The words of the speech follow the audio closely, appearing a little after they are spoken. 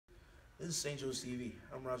This is St. Joe's TV.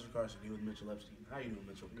 I'm Roderic Carson here with Mitch Epstein. How you doing,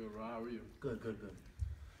 Mitchell? Good, Ron. How are you? Good, good, good.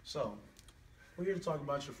 So, we're here to talk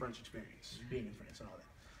about your French experience, being in France and all that.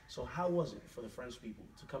 So, how was it for the French people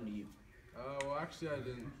to come to you? Well, actually, I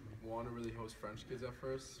didn't want to really host French kids at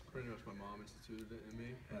first. Pretty much my mom instituted it in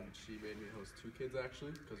me, and she made me host 2 kids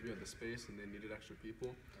actually, because we had the space and they needed extra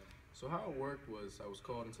people. So how it worked was I was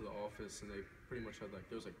called into the office, and they pretty much had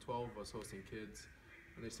there was 12 of us hosting kids,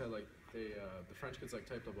 and they said the French kids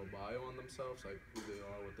typed up a bio on themselves, like who they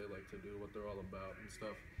are, what they like to do, what they're all about and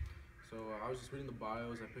stuff. So I was just reading the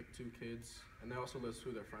bios. I picked 2 kids, and they also list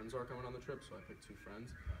who their friends are coming on the trip, so I picked 2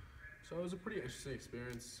 friends. So it was a pretty interesting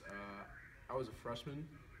experience. I was a freshman,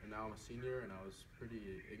 and now I'm a senior, and I was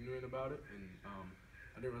pretty ignorant about it, and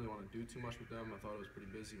I didn't really want to do too much with them. I thought I was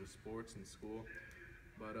pretty busy with sports and school,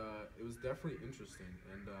 but it was definitely interesting.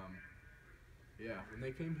 And yeah, when they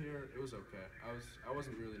came here, it was okay. I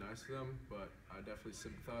wasn't really nice to them, but I definitely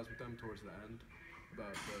sympathized with them towards the end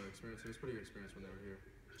about the experience. It was a pretty good experience when they were here.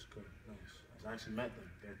 It's good, nice. I actually met them.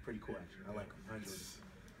 They're pretty cool, actually. I like them. I enjoyed them.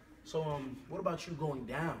 So, what about you going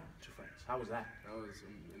down to France? How was that? That was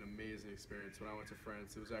an amazing experience. When I went to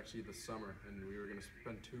France, it was actually the summer, and we were going to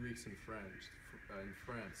spend 2 weeks in France.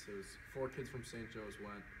 It was 4 kids from St. Joe's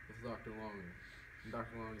went with Dr. Longhi. And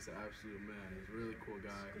Dr. Longhi's an absolute man. He's a really cool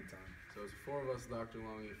guy. Good time. So it was 4 of us. Dr.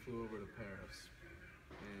 Longhi flew over to Paris,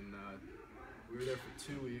 and we were there for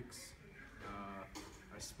 2 weeks.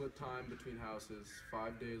 I split time between houses,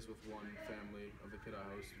 5 days with one family of the kid I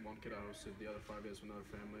hosted, one kid I hosted, the other 5 days with another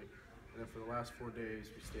family. And then for the last 4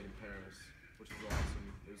 days, we stayed in Paris, which was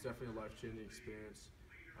awesome. It was definitely a life-changing experience.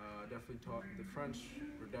 Definitely taught, the French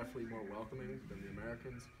were definitely more welcoming than the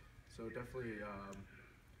Americans. So it definitely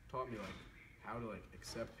taught me how to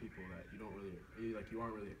accept people that you don't really, you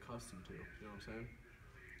aren't really accustomed to, you know what I'm saying?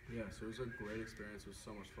 Yeah, so it was a great experience. It was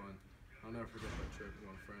so much fun. I'll never forget that trip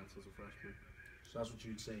going to France as a freshman. So that's what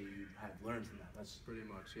you'd say you had learned from that. That's pretty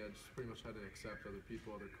much, yeah. Just pretty much had to accept other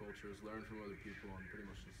people, other cultures, learn from other people, and pretty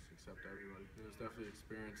much just accept everybody. It was definitely an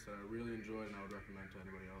experience that I really enjoyed, and I would recommend to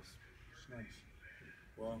anybody else. nice.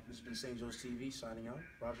 Well, this has been St. Joe's TV signing out.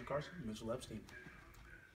 Roderic Carson, Mitchell Epstein.